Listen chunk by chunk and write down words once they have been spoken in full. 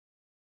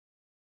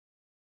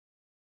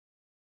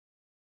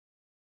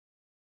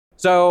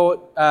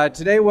So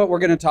today what we're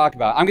going to talk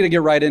about, I'm going to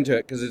get right into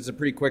it because it's a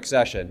pretty quick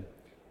session.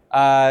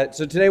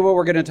 So today what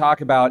we're going to talk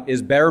about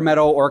is bare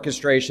metal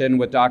orchestration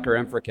with Docker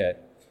Infrakit.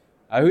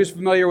 Who's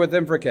familiar with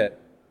Infrakit?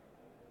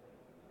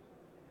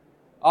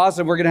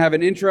 Awesome, we're going to have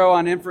an intro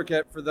on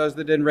Infrakit for those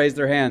that didn't raise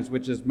their hands,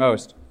 which is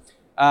most.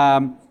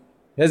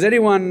 Has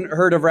anyone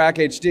heard of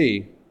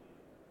RackHD?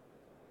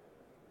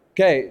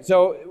 Okay,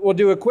 so we'll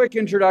do a quick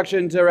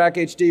introduction to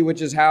RackHD,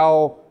 which is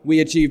how we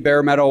achieve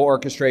bare metal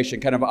orchestration,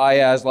 kind of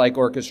IaaS-like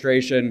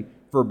orchestration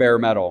for bare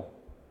metal.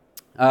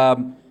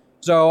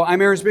 So I'm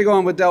Aaron Spiegel,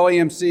 I'm with Dell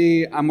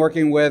EMC. I'm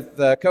working with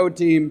the code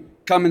team.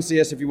 Come and see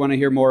us if you want to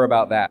hear more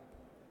about that.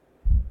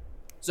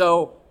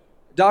 So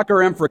Docker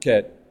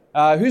Infrakit.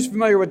 Who's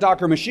familiar with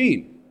Docker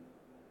Machine?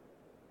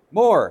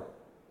 More?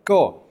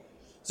 Cool.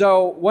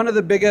 So one of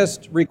the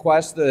biggest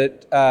requests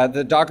that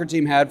the Docker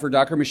team had for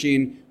Docker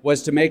Machine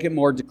was to make it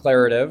more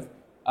declarative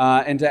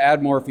and to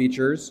add more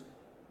features.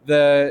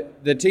 The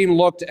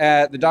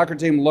Docker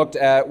team looked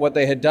at what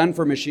they had done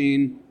for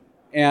Machine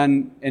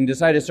and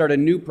decided to start a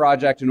new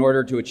project in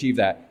order to achieve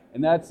that,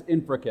 and that's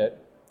Infrakit.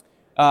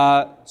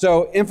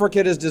 So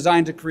Infrakit is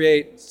designed to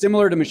create,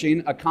 similar to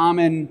Machine, a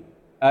common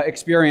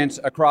experience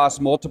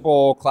across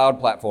multiple cloud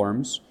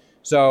platforms.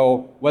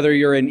 So whether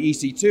you're in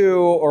EC2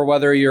 or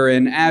whether you're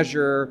in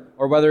Azure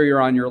or whether you're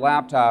on your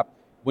laptop,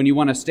 when you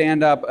want to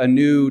stand up a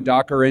new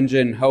Docker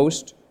Engine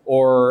host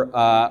or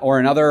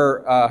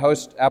another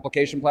host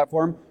application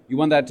platform, you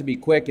want that to be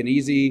quick and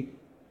easy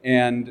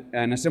and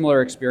a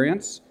similar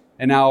experience.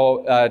 And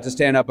now to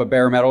stand up a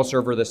bare metal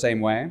server the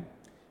same way.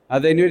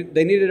 They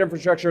needed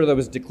infrastructure that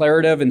was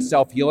declarative and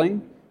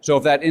self-healing. So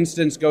if that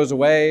instance goes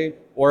away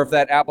or if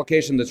that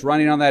application that's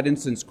running on that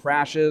instance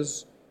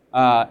crashes,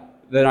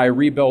 then I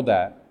rebuild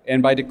that.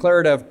 And by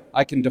declarative,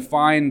 I can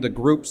define the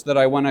groups that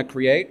I want to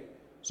create.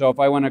 So if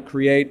I want to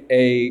create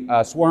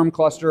a swarm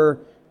cluster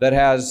that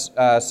has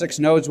 6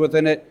 nodes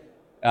within it,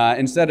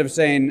 instead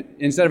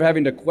of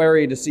having to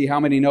query to see how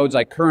many nodes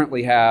I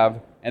currently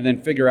have and then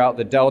figure out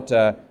the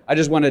delta, I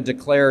just want to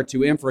declare to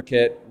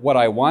Infrakit what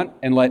I want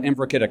and let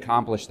Infrakit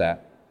accomplish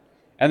that.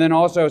 And then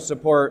also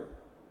support,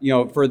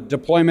 for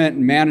deployment,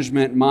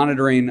 management,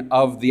 monitoring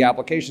of the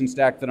application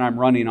stack that I'm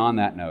running on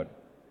that node.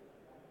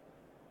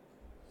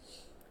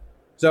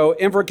 So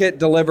Infrakit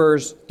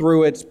delivers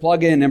through its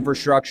plugin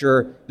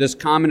infrastructure this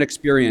common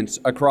experience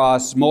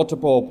across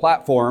multiple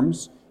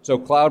platforms. So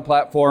cloud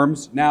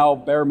platforms, now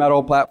bare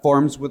metal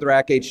platforms with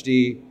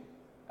RackHD,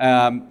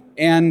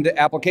 and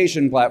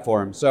application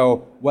platforms.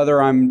 So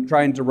whether I'm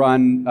trying to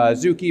run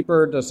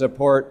Zookeeper to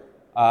support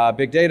a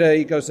big data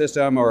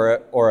ecosystem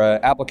or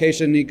an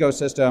application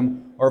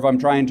ecosystem, or if I'm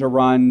trying to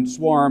run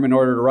Swarm in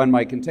order to run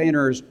my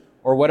containers,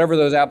 or whatever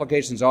those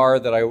applications are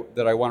that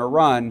I want to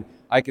run,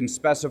 I can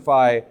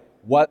specify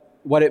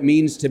what it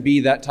means to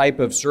be that type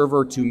of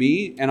server to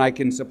me, and I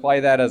can supply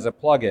that as a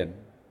plugin.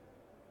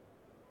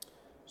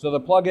 So the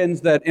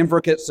plugins that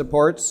Infrakit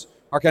supports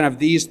are kind of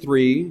these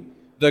 3.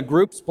 The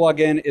groups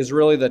plugin is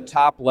really the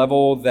top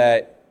level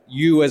that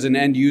you as an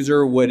end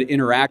user would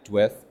interact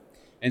with.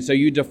 And so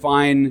you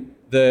define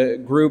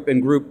the group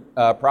and group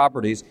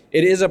properties.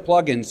 It is a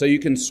plugin, so you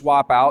can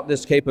swap out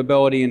this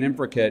capability in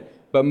Infrakit,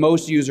 but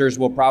most users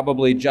will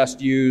probably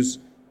just use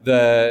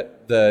the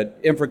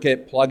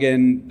Infrakit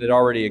plugin that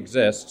already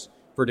exists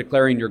for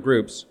declaring your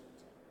groups.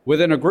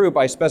 Within a group,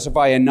 I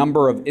specify a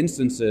number of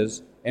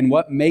instances, and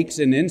what makes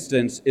an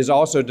instance is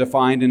also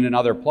defined in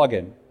another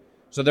plugin.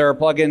 So there are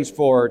plugins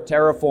for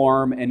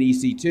Terraform and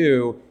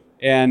EC2,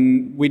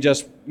 and we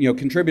just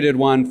contributed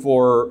one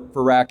for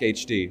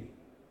RackHD.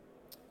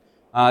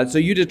 So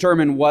you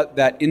determine what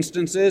that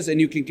instance is,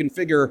 and you can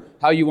configure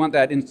how you want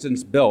that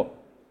instance built.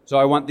 So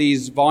I want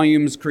these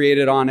volumes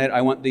created on it,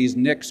 I want these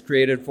NICs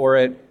created for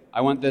it, I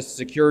want this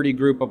security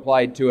group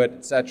applied to it,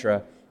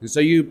 etc. And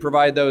so you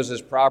provide those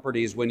as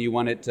properties when you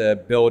want it to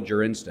build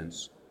your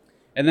instance.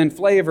 And then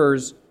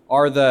flavors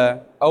are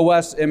the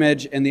OS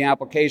image and the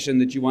application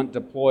that you want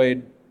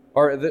deployed,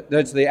 or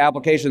that's the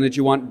application that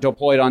you want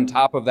deployed on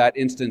top of that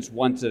instance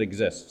once it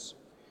exists.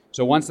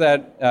 So once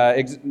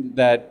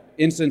that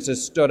instance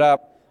is stood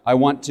up, I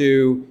want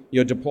to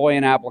deploy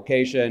an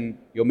application.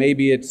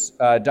 Maybe it's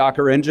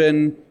Docker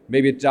Engine,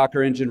 maybe it's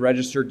Docker Engine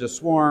registered to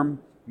Swarm,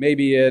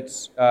 maybe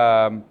it's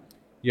a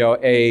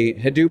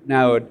Hadoop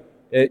node.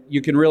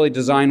 You can really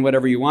design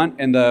whatever you want,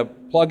 and the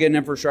plugin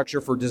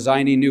infrastructure for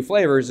designing new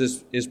flavors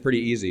is pretty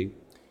easy.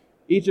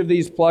 Each of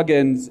these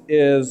plugins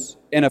is,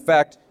 in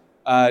effect,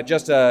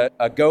 just a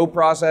Go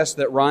process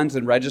that runs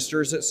and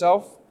registers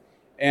itself,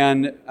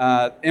 and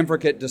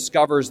Infrakit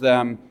discovers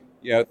them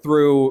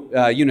through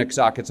Unix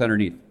sockets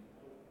underneath.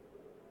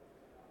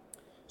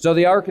 So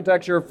the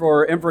architecture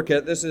for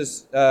Infrakit, this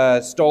is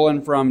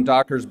stolen from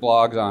Docker's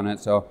blogs on it,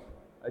 so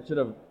I should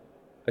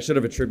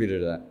have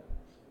attributed that.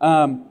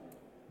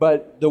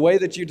 But the way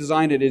that you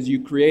designed it is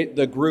you create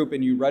the group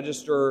and you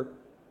register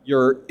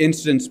your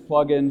instance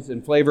plugins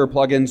and flavor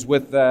plugins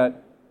with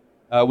that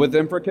with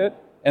Infrakit,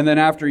 and then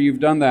after you've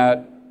done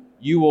that,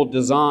 you will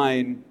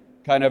design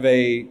kind of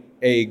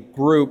a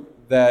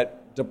group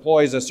that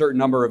deploys a certain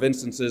number of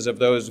instances of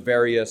those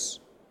various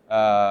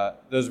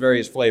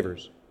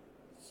flavors.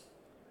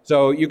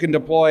 So you can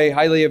deploy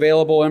highly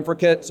available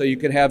Infrakit, so you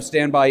can have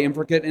standby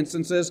Infrakit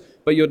instances,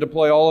 but you'll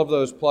deploy all of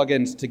those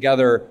plugins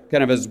together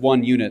kind of as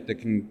one unit that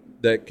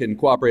can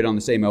cooperate on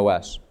the same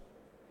OS.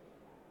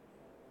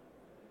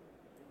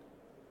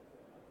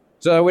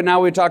 So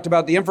now we talked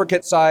about the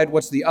Infrakit side.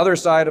 What's the other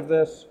side of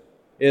this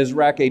is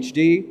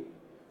RackHD.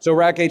 So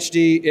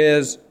RackHD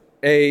is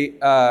a,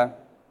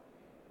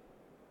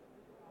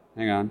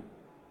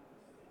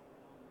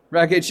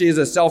 RackHD is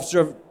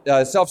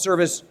a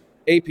self-service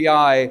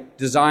API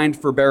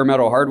designed for bare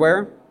metal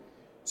hardware.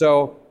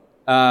 So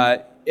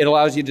it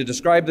allows you to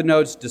describe the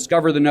nodes,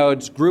 discover the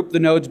nodes, group the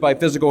nodes by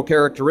physical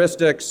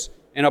characteristics,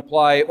 and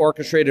apply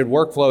orchestrated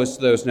workflows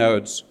to those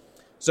nodes.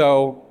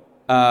 So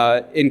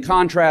in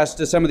contrast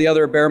to some of the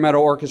other bare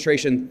metal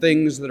orchestration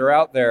things that are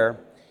out there,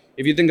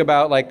 if you think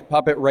about like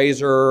Puppet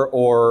Razor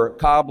or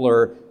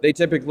Cobbler, they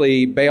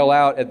typically bail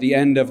out at the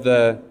end of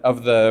the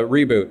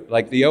reboot.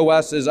 Like the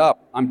OS is up,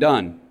 I'm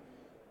done.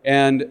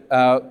 And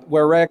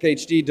where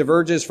RackHD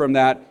diverges from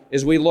that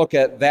is we look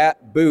at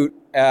that boot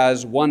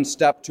as one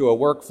step to a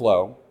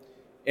workflow.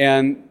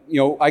 And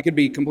I could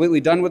be completely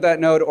done with that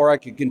node, or I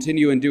could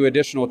continue and do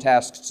additional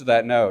tasks to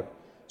that node.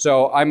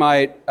 So I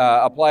might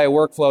apply a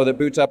workflow that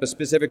boots up a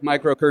specific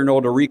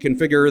microkernel to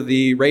reconfigure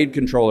the RAID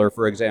controller,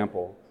 for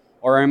example.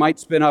 Or I might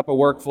spin up a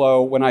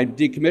workflow when I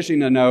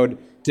decommission a node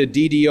to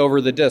DD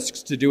over the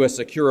disks to do a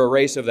secure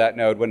erase of that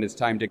node when it's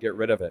time to get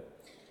rid of it.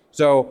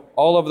 So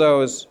all of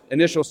those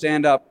initial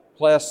stand-up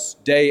plus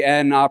day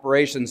N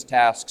operations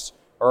tasks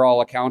are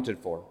all accounted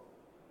for.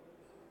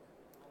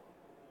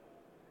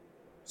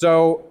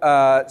 So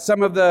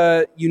some of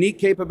the unique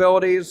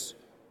capabilities,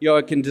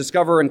 it can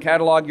discover and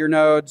catalog your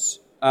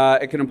nodes.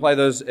 It can apply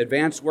those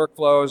advanced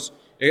workflows.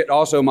 It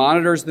also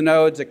monitors the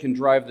nodes. It can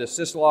drive the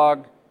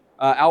syslog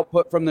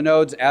output from the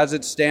nodes as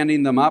it's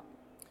standing them up.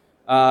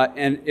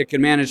 And it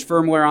can manage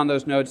firmware on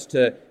those nodes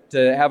to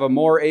have a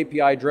more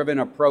API-driven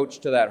approach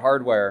to that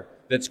hardware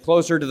that's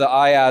closer to the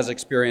IaaS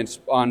experience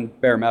on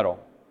bare metal.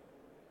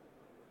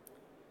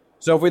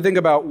 So if we think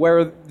about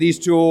where these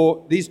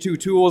two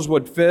tools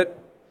would fit,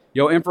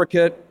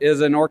 Infrakit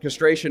is an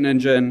orchestration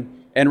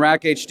engine, and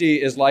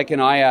RackHD is like an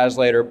IaaS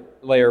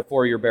layer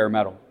for your bare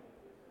metal.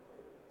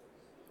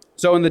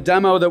 So in the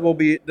demo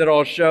that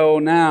I'll show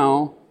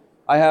now,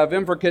 I have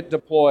Infrakit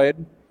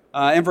deployed.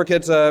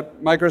 Infrakit's a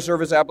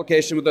microservice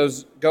application with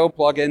those Go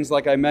plugins,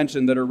 like I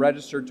mentioned, that are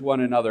registered to one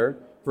another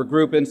for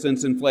group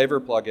instance and flavor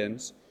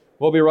plugins.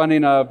 We'll be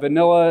running a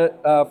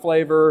vanilla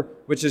flavor,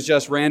 which is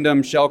just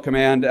random shell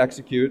command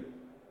execute,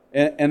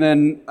 and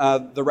then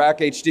the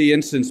RackHD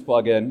instance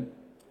plugin.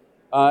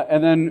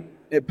 And then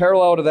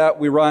parallel to that,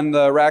 we run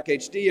the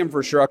RackHD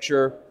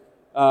infrastructure,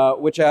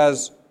 which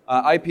has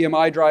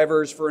IPMI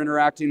drivers for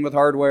interacting with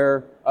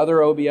hardware, other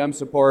OBM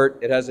support.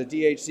 It has a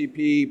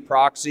DHCP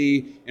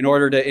proxy in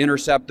order to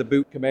intercept the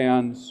boot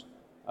commands,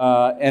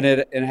 and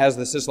it has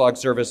the syslog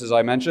service, as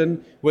I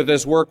mentioned, with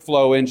this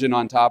workflow engine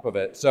on top of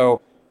it.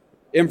 So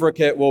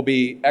Infrakit will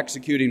be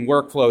executing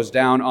workflows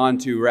down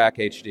onto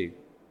RackHD.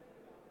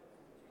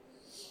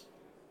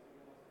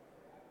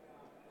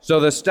 So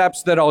the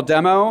steps that I'll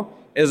demo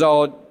is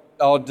I'll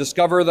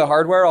discover the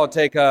hardware. I'll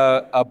take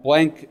a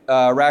blank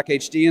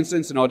RackHD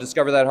instance and I'll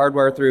discover that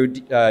hardware through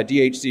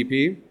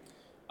DHCP.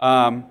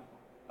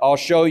 I'll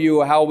show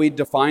you how we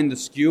define the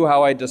SKU,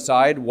 how I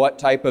decide what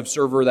type of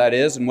server that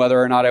is and whether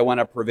or not I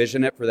want to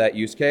provision it for that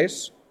use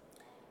case.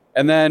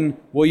 And then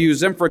we'll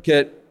use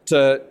Infrakit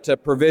to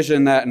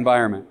provision that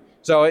environment.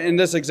 So in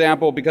this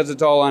example, because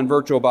it's all on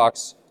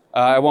VirtualBox,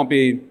 I won't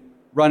be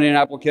running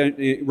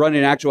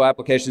actual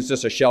applications,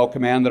 just a shell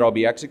command that I'll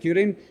be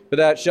executing. But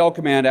that shell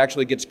command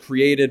actually gets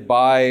created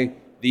by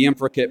the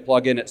Infrakit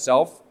plugin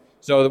itself.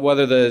 So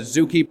whether the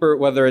Zookeeper,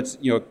 whether it's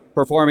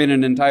performing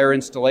an entire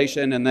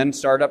installation and then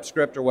startup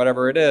script or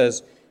whatever it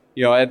is,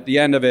 at the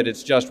end of it,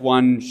 it's just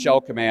one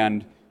shell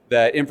command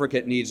that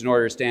Infrakit needs in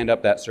order to stand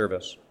up that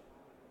service.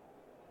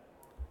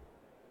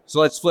 So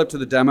let's flip to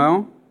the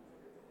demo.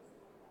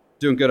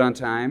 Doing good on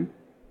time.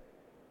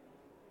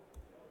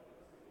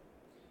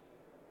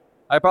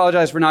 I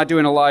apologize for not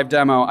doing a live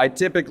demo. I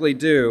typically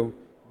do,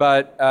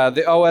 but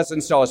the OS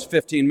install is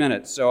 15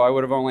 minutes, so I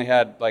would have only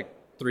had like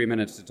 3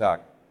 minutes to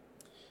talk.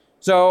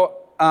 So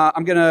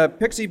I'm going to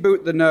pixie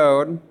boot the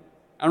node.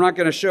 I'm not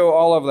going to show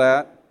all of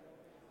that,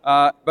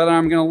 but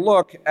I'm going to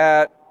look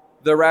at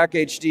the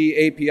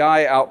RackHD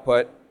API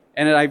output,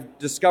 and I've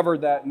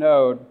discovered that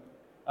node.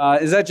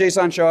 Is that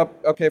JSON show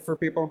up okay for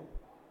people?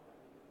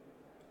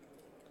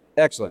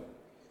 Excellent.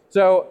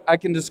 So I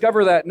can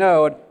discover that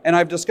node, and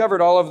I've discovered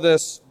all of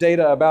this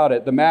data about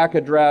it. The MAC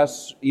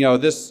address,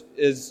 this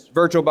is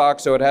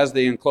VirtualBox, so it has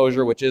the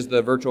enclosure, which is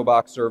the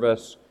VirtualBox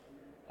service.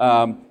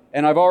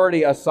 And I've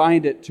already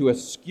assigned it to a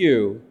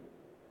SKU.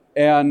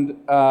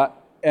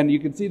 And you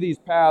can see these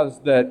paths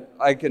that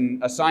I can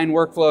assign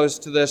workflows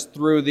to this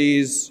through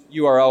these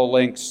URL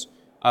links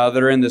that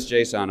are in this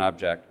JSON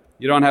object.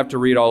 You don't have to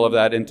read all of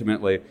that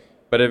intimately.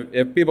 But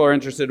if people are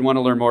interested and want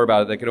to learn more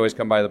about it, they can always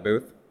come by the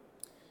booth.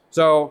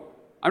 So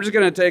I'm just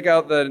going to take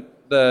out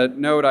the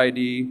node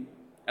ID,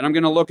 and I'm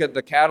going to look at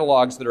the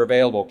catalogs that are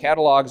available.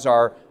 Catalogs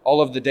are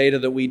all of the data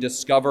that we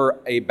discover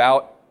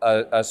about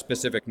a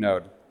specific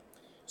node.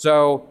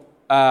 So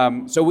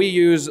we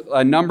use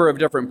a number of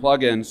different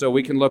plugins. So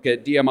we can look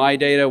at DMI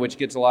data, which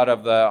gets a lot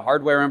of the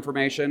hardware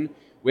information.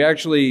 We have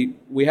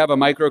a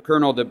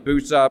microkernel that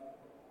boots up.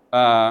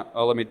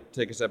 Let me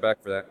take a step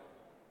back for that.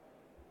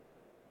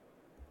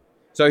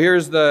 So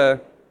here's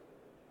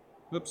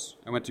oops,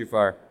 I went too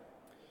far.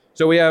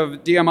 So we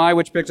have DMI,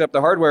 which picks up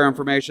the hardware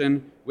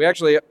information. We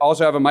actually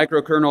also have a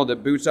microkernel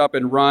that boots up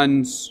and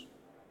runs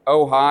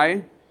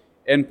OHI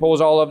and pulls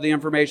all of the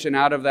information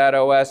out of that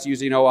OS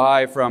using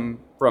OHI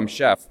from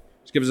Chef,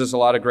 which gives us a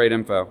lot of great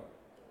info.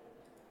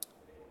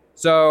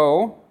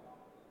 So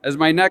as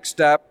my next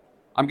step,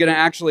 I'm going to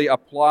actually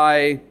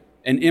apply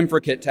an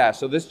Infrakit task.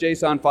 So this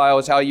JSON file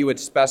is how you would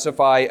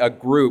specify a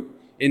group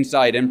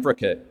inside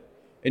Infrakit.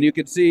 And you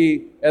can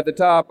see at the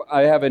top,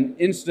 I have an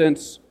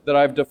instance that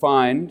I've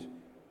defined,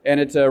 and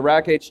it's a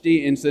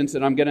RackHD instance,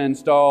 and I'm going to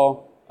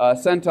install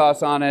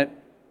CentOS on it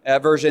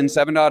at version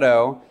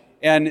 7.0.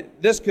 And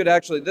this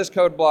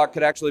code block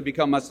could actually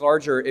become much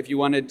larger if you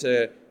wanted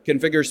to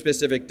configure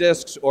specific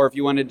disks, or if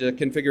you wanted to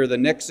configure the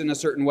NICs in a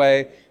certain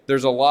way.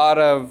 There's a lot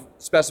of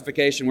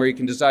specification where you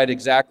can decide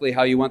exactly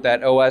how you want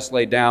that OS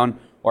laid down,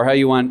 or how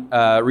you want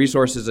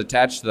resources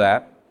attached to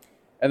that.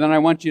 And then I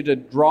want you to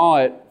draw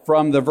it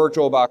from the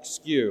VirtualBox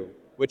SKU,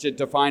 which it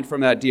defined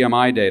from that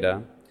DMI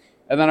data.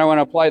 And then I want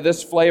to apply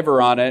this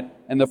flavor on it,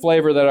 and the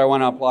flavor that I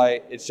want to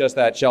apply, it's just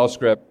that shell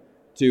script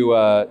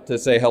to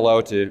say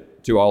hello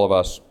to all of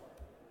us.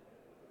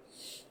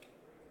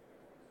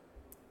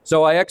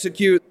 So I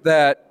execute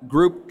that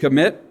group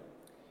commit,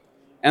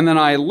 and then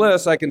I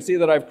can see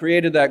that I've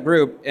created that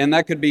group, and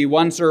that could be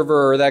one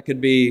server, or that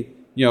could be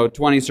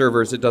 20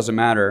 servers, it doesn't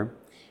matter.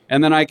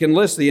 And then I can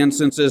list the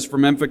instances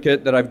from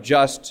Infrakit that I've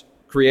just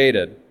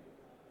created.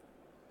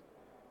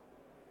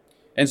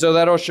 And so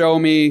that'll show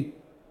me,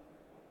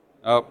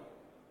 I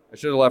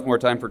should have left more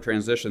time for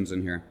transitions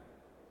in here.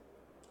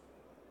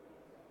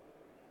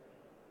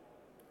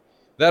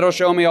 That'll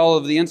show me all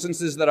of the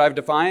instances that I've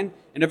defined.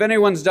 And if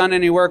anyone's done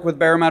any work with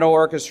bare metal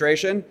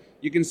orchestration,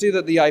 you can see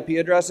that the IP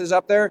address is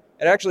up there.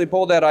 It actually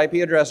pulled that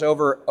IP address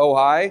over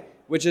OHI,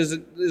 which is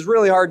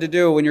really hard to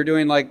do when you're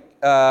doing like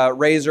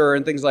Razor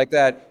and things like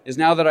that, is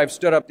now that I've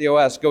stood up the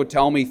OS, go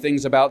tell me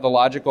things about the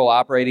logical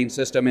operating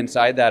system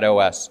inside that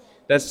OS.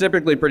 That's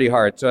typically pretty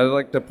hard. So I'd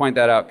like to point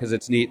that out because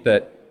it's neat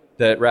that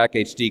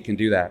RackHD can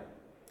do that.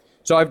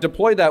 So I've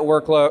deployed that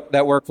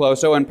workflow.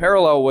 So in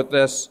parallel with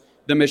this,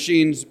 the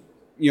machine's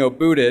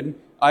booted.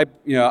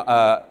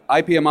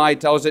 IPMI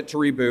tells it to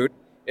reboot.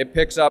 It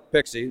picks up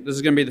Pixie. This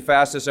is going to be the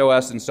fastest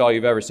OS install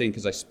you've ever seen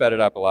because I sped it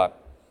up a lot.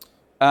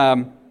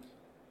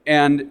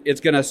 And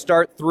it's going to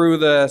start through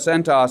the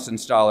CentOS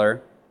installer.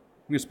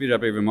 I'm going to speed it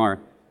up even more.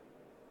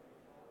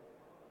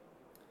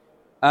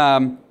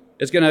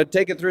 It's going to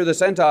take it through the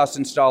CentOS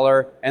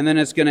installer, and then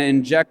it's going to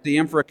inject the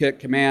Infrakit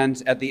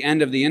commands at the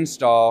end of the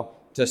install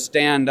to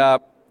stand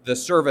up the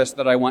service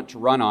that I want to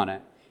run on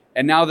it.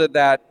 And now that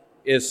that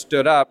is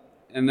stood up,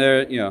 and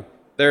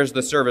there's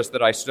the service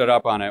that I stood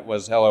up on it,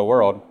 was Hello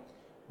World.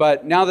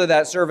 But now that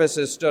that service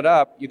is stood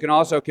up, you can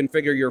also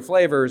configure your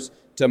flavors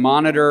to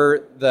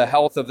monitor the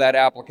health of that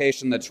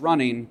application that's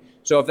running.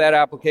 So if that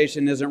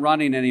application isn't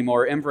running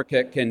anymore,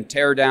 Infrakit can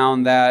tear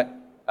down that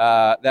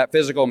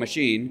physical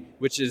machine,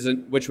 which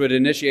would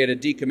initiate a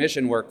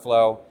decommission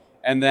workflow,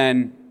 and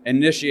then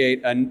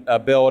initiate a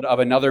build of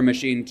another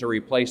machine to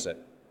replace it.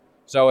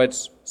 So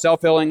it's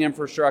self-healing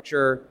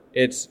infrastructure,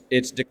 it's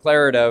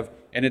declarative,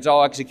 and it's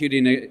all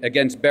executing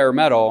against bare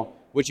metal,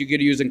 which you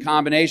could use in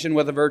combination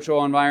with a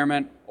virtual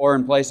environment or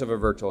in place of a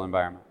virtual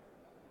environment.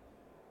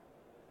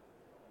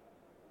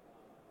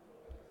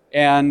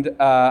 And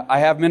I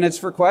have minutes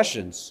for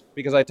questions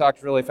because I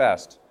talked really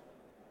fast.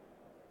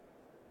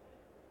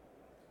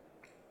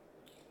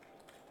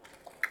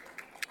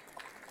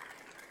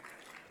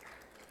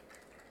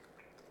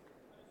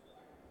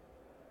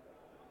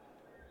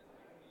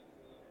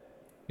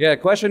 Yeah,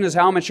 question is,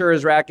 how mature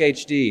is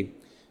RackHD?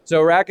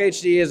 So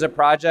RackHD as a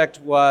project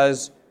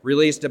was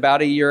released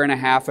about 1.5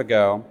 years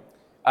ago.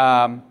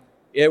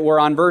 We're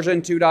on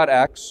version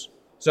 2.x,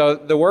 so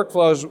the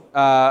workflows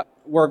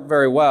work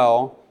very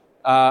well.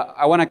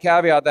 I want to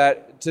caveat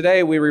that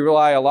today we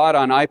rely a lot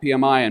on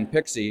IPMI and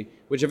Pixie,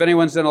 which if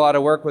anyone's done a lot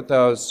of work with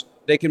those,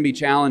 they can be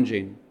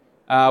challenging.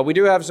 We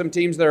do have some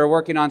teams that are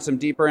working on some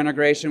deeper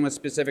integration with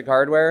specific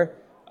hardware.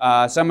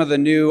 Some of the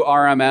new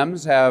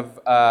RMMs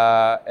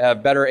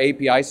have better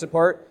API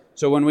support.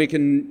 So when we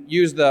can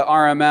use the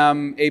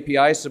RMM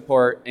API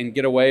support and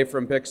get away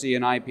from Pixie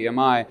and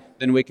IPMI,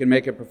 then we can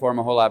make it perform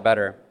a whole lot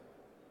better.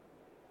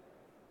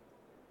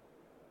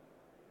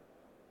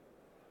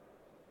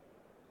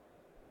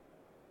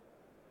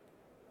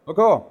 Well,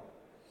 cool.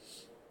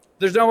 If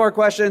there's no more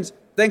questions,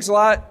 thanks a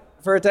lot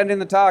for attending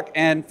the talk,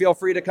 and feel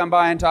free to come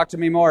by and talk to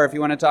me more if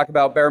you want to talk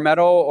about bare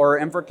metal or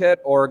Infrakit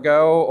or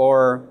Go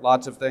or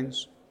lots of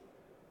things.